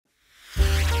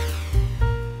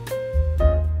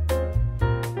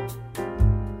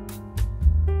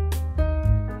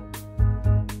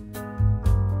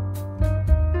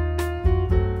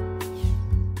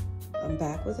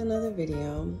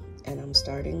video, and I'm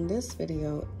starting this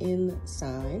video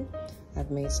inside.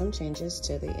 I've made some changes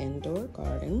to the indoor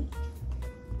garden.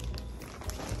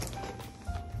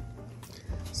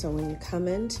 So when you come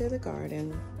into the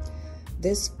garden,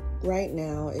 this right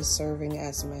now is serving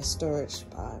as my storage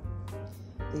spot.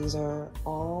 These are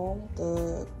all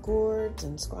the gourds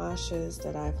and squashes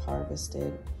that I've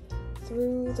harvested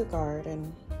through the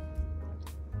garden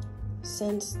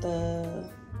since the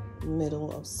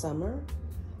middle of summer.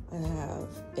 I have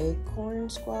acorn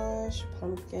squash,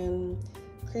 pumpkin,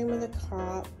 cream of the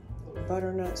crop,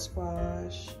 butternut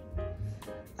squash.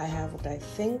 I have what I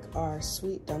think are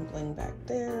sweet dumpling back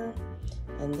there,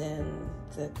 and then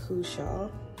the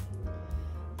cushaw.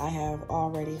 I have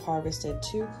already harvested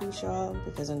 2 cushaw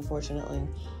because unfortunately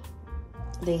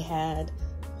they had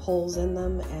holes in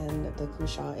them and the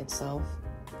cushaw itself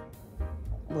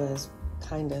was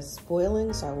kind of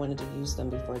spoiling, so I wanted to use them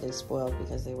before they spoiled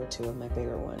because they were 2 of my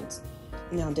bigger ones.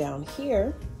 Now down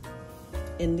here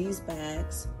in these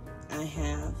bags, I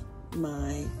have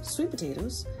my sweet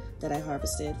potatoes that I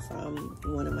harvested from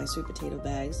one of my sweet potato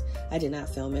bags. I did not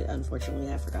film it,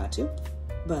 unfortunately, I forgot to,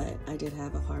 but I did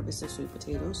have a harvest of sweet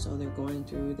potatoes, so they're going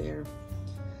through their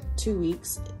 2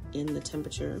 weeks in the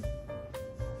temperature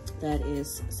that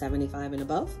is 75 and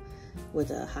above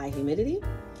with a high humidity.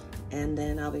 And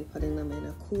then I'll be putting them in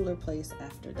a cooler place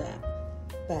after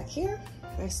that. Back here,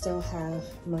 I still have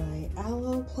my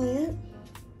aloe plant.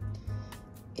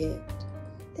 It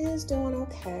is doing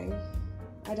okay.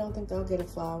 I don't think they'll get a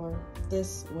flower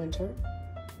this winter,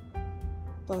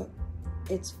 but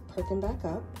it's perking back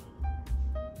up.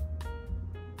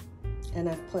 And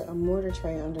I've put a mortar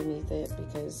tray underneath it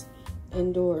because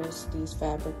indoors, these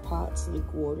fabric pots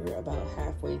leak water about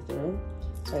halfway through.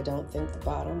 So I don't think the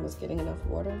bottom was getting enough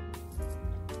water.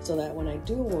 So that when I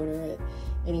do water it,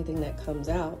 anything that comes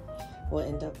out will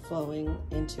end up flowing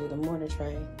into the mortar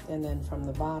tray. And then from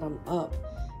the bottom up,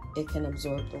 it can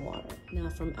absorb the water. Now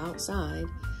from outside,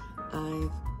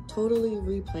 I've totally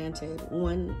replanted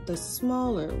the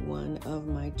smaller one of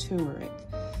my turmeric.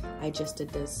 I just did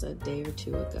this a day or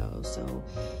 2 ago, so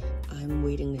I'm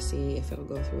waiting to see if it'll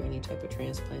go through any type of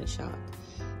transplant shock.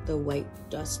 The white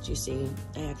dust you see,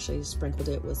 I actually sprinkled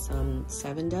it with some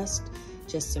 7 dust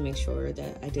just to make sure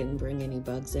that I didn't bring any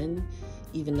bugs in,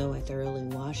 even though I thoroughly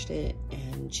washed it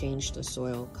and changed the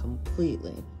soil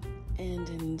completely. And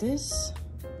in this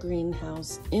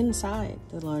greenhouse, inside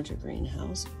the larger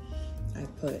greenhouse, I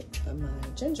put my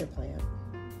ginger plant.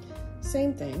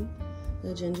 Same thing.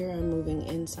 The ginger I'm moving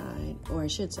inside, or I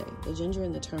should say, the ginger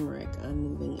and the turmeric I'm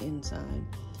moving inside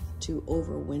to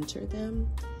overwinter them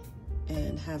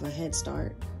and have a head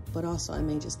start. But also I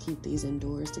may just keep these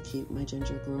indoors to keep my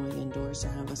ginger growing indoors, to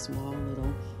have a small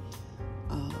little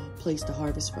place to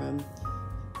harvest from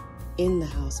in the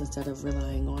house instead of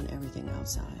relying on everything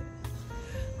outside.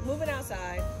 Moving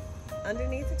outside,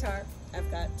 underneath the tarp, I've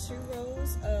got 2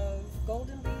 rows of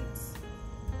golden beets,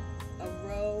 a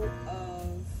row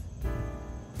of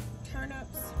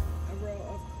turnips, a row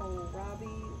of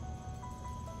kohlrabi,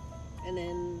 and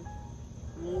then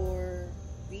more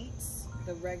beets,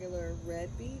 the regular red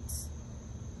beets.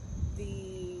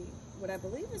 What I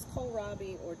believe is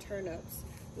kohlrabi or turnips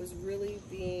was really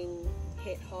being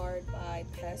hit hard by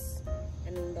pests,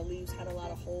 and the leaves had a lot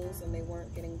of holes and they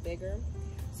weren't getting bigger.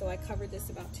 So I covered this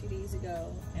about 2 days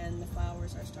ago, and the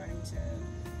flowers are starting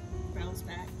to bounce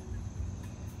back.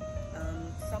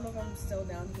 Some of them still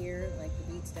down here, like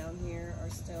the beets down here, are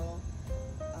still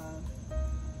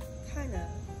kind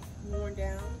of worn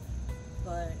down,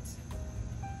 but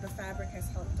the fabric has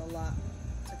helped a lot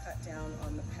to cut down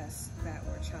on the pests that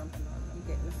were chomping on them,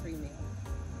 getting a free meal.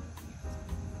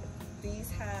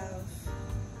 These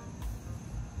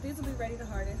will be ready to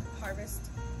harvest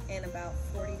in about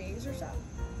 40 days or so.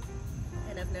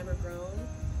 And I've never grown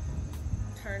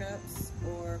turnips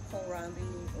or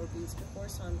kohlrabi or beets before,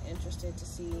 so I'm interested to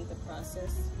see the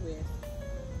process with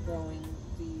growing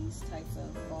these types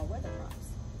of fall weather crops.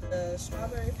 The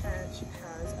strawberry patch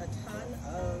has a ton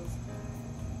of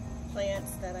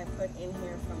plants that I put in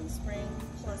here from the spring,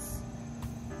 plus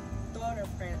daughter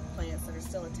plants that are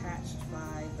still attached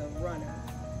by the runner.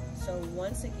 So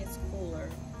once it gets cooler,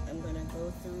 I'm going to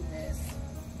go through this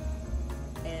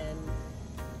and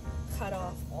cut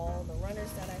off all the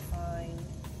runners that I find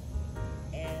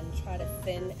and try to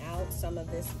thin out some of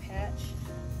this patch.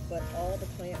 But all the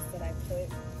plants that I put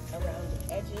around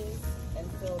the edges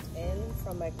and filled in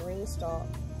from my green stalk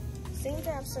seem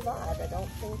to have survived. I don't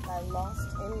think I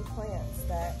lost any plants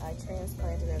that I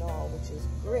transplanted at all, which is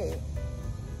great.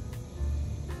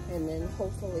 And then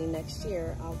hopefully next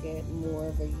year I'll get more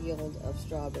of a yield of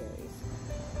strawberries.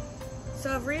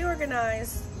 So I've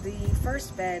reorganized the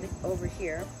first bed over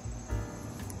here.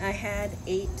 I had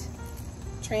 8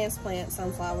 transplant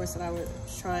sunflowers that I was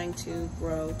trying to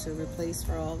grow to replace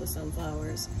for all the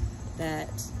sunflowers that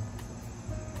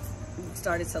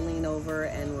started to lean over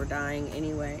and were dying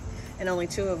anyway, and only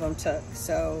 2 of them took.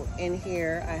 So in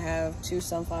here I have 2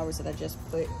 sunflowers that I just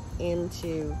put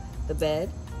into the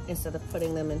bed instead of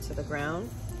putting them into the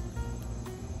ground,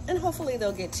 and hopefully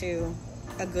they'll get to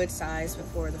a good size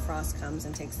before the frost comes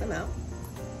and takes them out.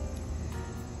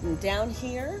 And down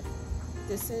here,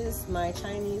 this is my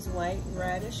Chinese white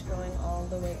radish going all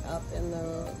the way up in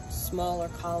the smaller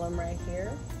column right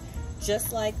here.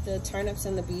 Just like the turnips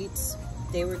and the beets,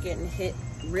 they were getting hit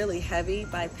really heavy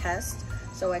by pests.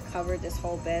 So I covered this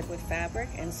whole bed with fabric,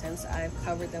 and since I've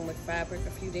covered them with fabric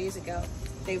a few days ago,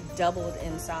 they've doubled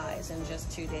in size in just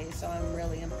 2 days. So I'm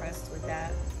really impressed with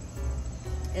that.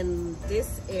 In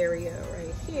this area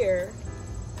right here,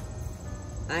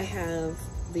 I have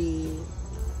the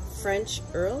French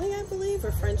early, I believe,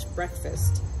 or French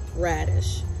breakfast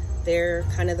radish. They're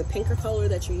kind of the pinker color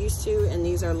that you're used to, and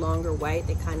these are longer white.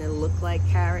 They kind of look like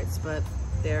carrots, but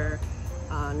they're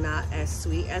not as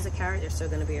sweet as a carrot. They're still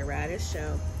going to be a radish.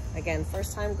 So again,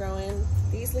 first time growing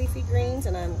these leafy greens,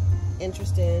 and I'm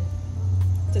interested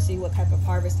to see what type of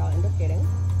harvest I'll end up getting.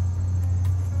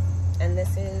 And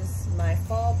this is my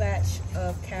fall batch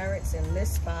of carrots in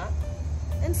this spot,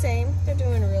 and same, they're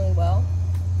doing really well.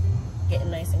 Getting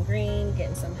nice and green,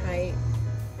 getting some height.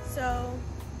 So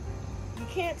you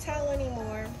can't tell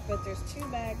anymore, but there's 2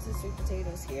 bags of sweet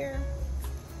potatoes here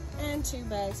and 2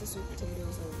 bags of sweet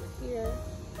potatoes over here,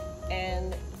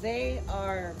 and they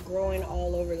are growing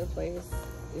all over the place.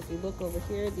 If you look over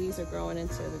here, these are growing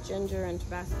into the ginger and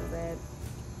Tabasco bed.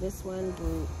 This one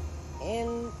grew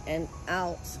in and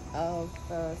out of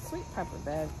the sweet pepper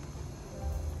bed.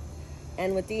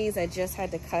 And with these, I just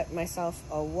had to cut myself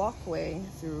a walkway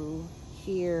through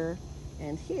here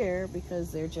and here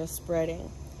because they're just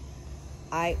spreading.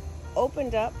 I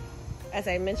opened up, as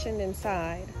I mentioned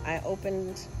inside, I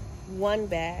opened 1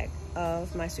 bag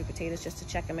of my sweet potatoes just to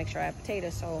check and make sure I have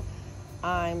potatoes. So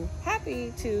I'm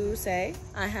happy to say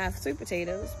I have sweet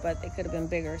potatoes, but they could have been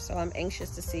bigger. So I'm anxious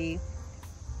to see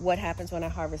what happens when I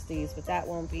harvest these, but that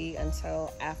won't be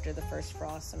until after the first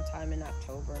frost, sometime in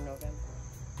October or November.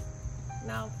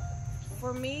 Now,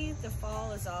 for me, the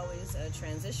fall is always a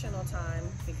transitional time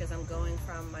because I'm going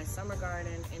from my summer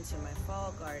garden into my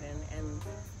fall garden, and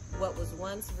what was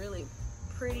once really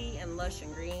pretty and lush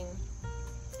and green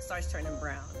starts turning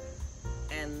brown.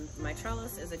 And my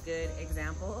trellis is a good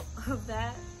example of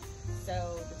that.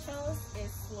 So the trellis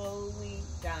is slowly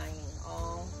dying.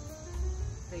 All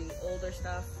the older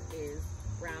stuff is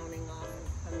browning off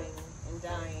and coming and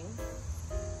dying.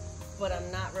 But I'm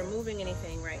not removing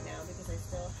anything right now because I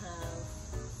still have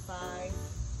 5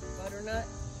 butternut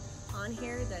on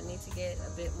here that need to get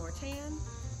a bit more tan,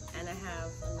 and I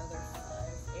have another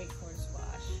 5 acorn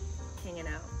squash hanging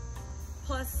out.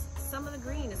 Plus, some of the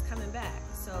green is coming back,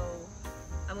 so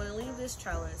I'm going to leave this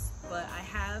trellis, but I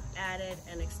have added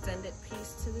an extended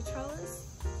piece to the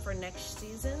trellis for next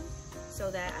season so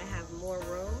that I have more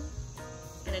room,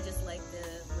 and I just like the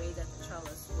way that the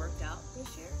trellis worked out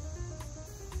this year.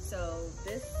 So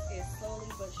this is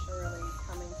slowly but surely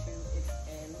coming to its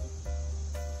end.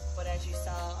 But as you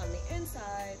saw on the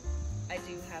inside, I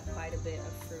do have quite a bit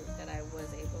of fruit that I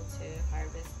was able to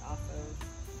harvest off of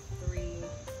 3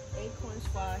 acorn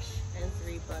squash and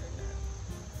 3 butternut.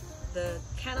 The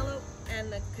cantaloupe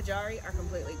and the kajari are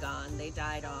completely gone. They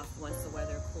died off once the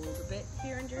weather cooled a bit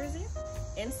here in Jersey.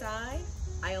 Inside,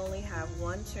 I only have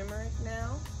 1 turmeric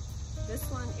now. This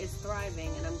one is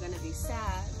thriving, and I'm gonna be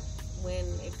sad when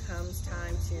it comes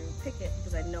time to pick it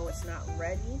because I know it's not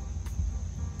ready,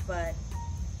 but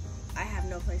I have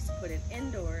no place to put it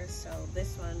indoors, so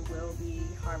this one will be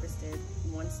harvested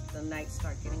once the nights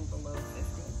start getting below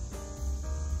 50.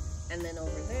 And then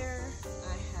over there,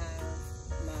 I have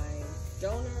my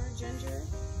donor ginger.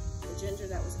 The ginger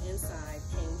that was inside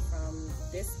came from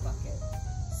this bucket.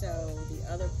 So the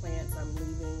other plants I'm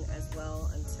leaving as well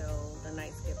until the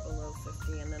nights get below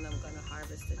 50, and then I'm going to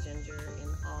harvest the ginger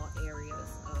in all areas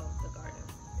of the garden.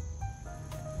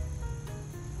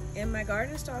 In my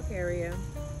garden stalk area,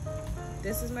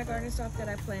 this is my garden stalk that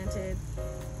I planted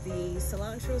the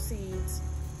cilantro seeds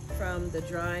from the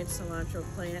dried cilantro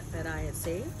plant that I had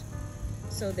saved.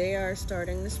 So they are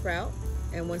starting to sprout,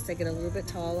 and once they get a little bit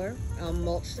taller, I'll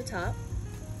mulch the top.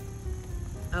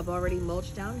 I've already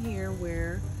mulched down here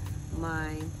where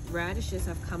my radishes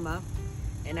have come up,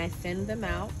 and I thinned them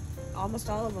out. Almost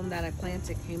all of them that I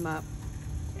planted came up,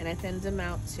 and I thinned them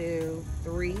out to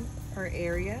 3 per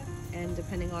area, and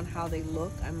depending on how they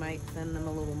look, I might thin them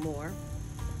a little more.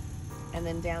 And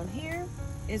then down here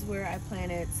is where I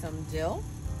planted some dill,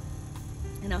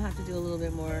 and I'll have to do a little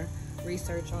bit more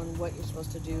research on what you're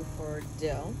supposed to do for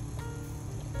dill.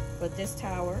 But this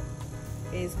tower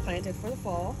is planted for the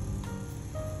fall.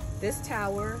 This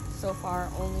tower so far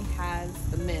only has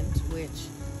the mint, which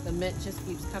the mint just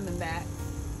keeps coming back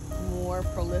more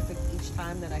prolific each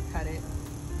time that I cut it.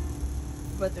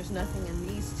 But there's nothing in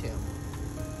these two.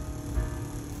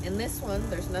 In this one,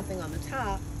 there's nothing on the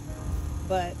top,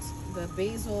 but the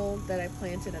basil that I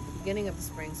planted at the beginning of the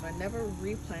spring, so I never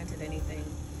replanted anything.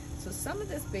 So some of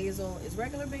this basil is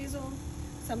regular basil,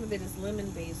 some of it is lemon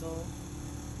basil,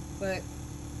 but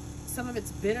some of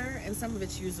it's bitter and some of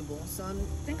it's usable. So I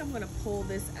think I'm gonna pull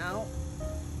this out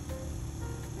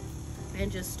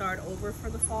and just start over for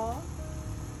the fall.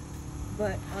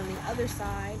 But on the other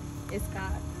side,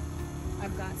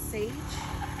 I've got sage,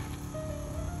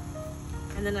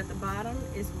 and then at the bottom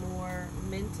is more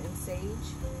mint and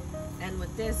sage. And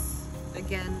with this,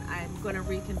 again, I'm going to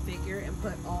reconfigure and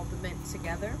put all the mint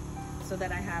together so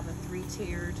that I have a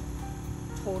 3-tiered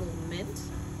total mint,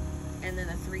 and then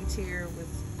a 3-tier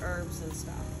with herbs and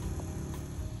stuff.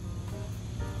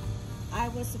 I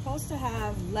was supposed to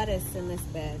have lettuce in this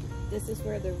bed. This is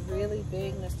where the really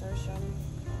big nasturtium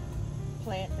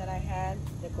plant that I had,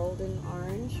 the golden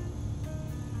orange.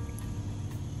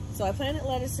 So I planted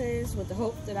lettuces with the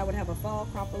hope that I would have a fall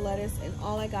crop of lettuce, and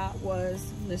all I got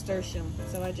was nasturtium.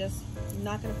 So I'm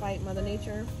not gonna fight Mother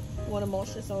Nature. I want to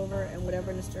mulch this over, and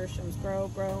whatever nasturtiums grow,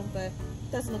 but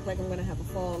it doesn't look like I'm gonna have a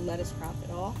fall lettuce crop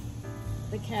at all.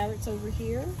 The carrots over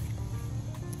here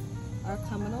are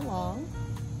coming along.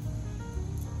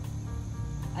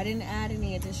 I didn't add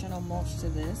any additional mulch to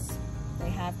this. They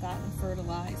have gotten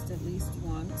fertilized at least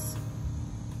once.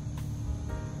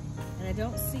 And I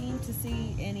don't seem to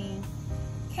see any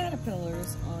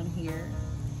caterpillars on here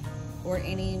or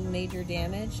any major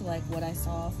damage like what I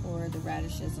saw for the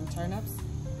radishes and turnips.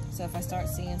 So if I start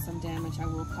seeing some damage, I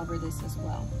will cover this as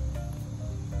well.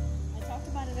 I talked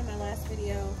about it in my last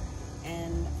video,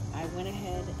 and I went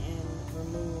ahead and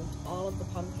removed all of the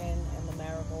pumpkin and the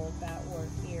marigold that were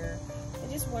here.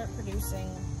 They just weren't producing.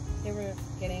 They were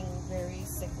getting very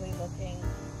sickly looking.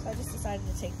 So I just decided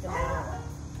to take them out.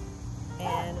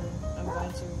 And I'm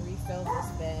going to refill this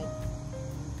bed.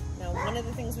 Now, one of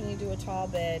the things when you do a tall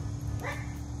bed,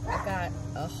 I've got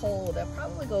a hole that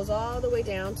probably goes all the way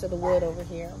down to the wood over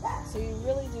here. So you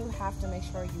really do have to make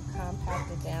sure you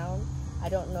compact it down. I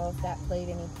don't know if that played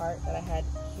any part, that I had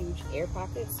huge air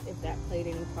pockets, if that played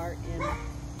any part in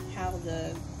how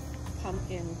the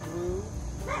pumpkin grew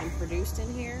and produced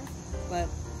in here. But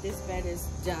this bed is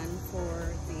done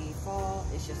for the fall.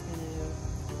 It's just gonna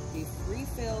be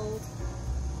refilled,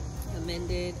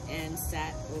 amended, and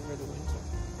sat over the winter.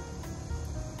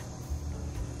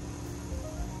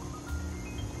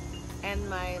 And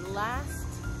my last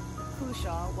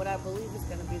cushaw, what I believe is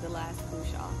going to be the last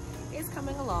cushaw, is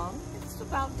coming along. It's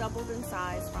about doubled in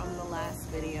size from the last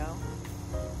video.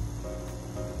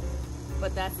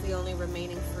 But that's the only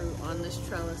remaining fruit on this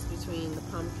trellis between the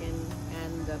pumpkin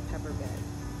and the pepper bed.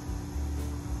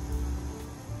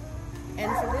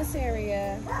 And for this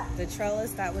area, the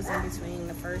trellis that was in between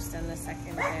the first and the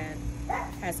second bed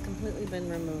has completely been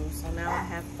removed. So now I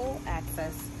have full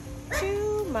access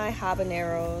to my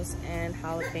habaneros and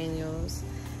jalapenos.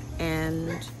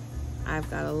 And I've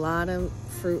got a lot of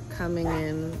fruit coming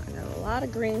in. I got a lot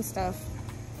of green stuff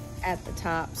at the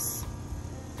tops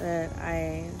that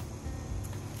I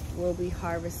will be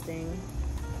harvesting.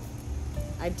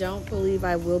 I don't believe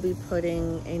I will be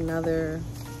putting another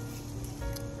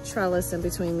trellis in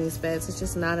between these beds. It's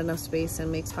just not enough space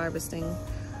and makes harvesting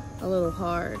a little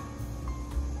hard.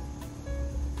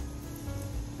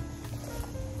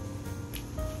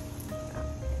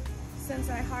 Since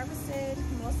I harvested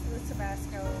most of the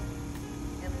Tabasco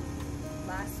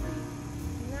last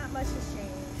week, not much has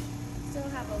changed. Still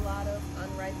have a lot of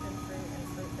unripened fruit and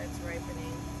fruit that's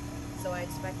ripening. So I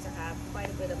expect to have quite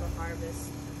a bit of a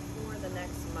harvest for the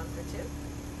next month or two.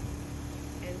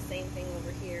 And same thing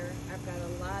over here. I've got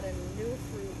a lot of new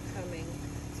fruit coming,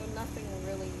 so nothing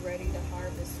really ready to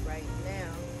harvest right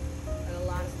now, and a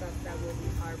lot of stuff that we'll be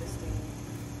harvesting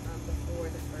before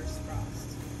the first frost.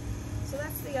 So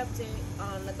that's the update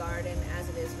on the garden as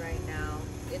it is right now.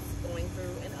 It's going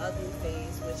through an ugly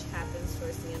phase, which happens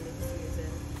towards the end of the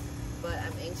season, but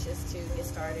I'm anxious to get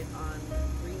started on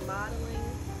remodeling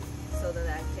so that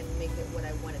I can make it what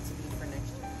I want it to be for next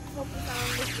year. Hope you found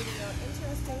this video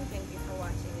interesting. Thank you for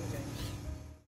watching.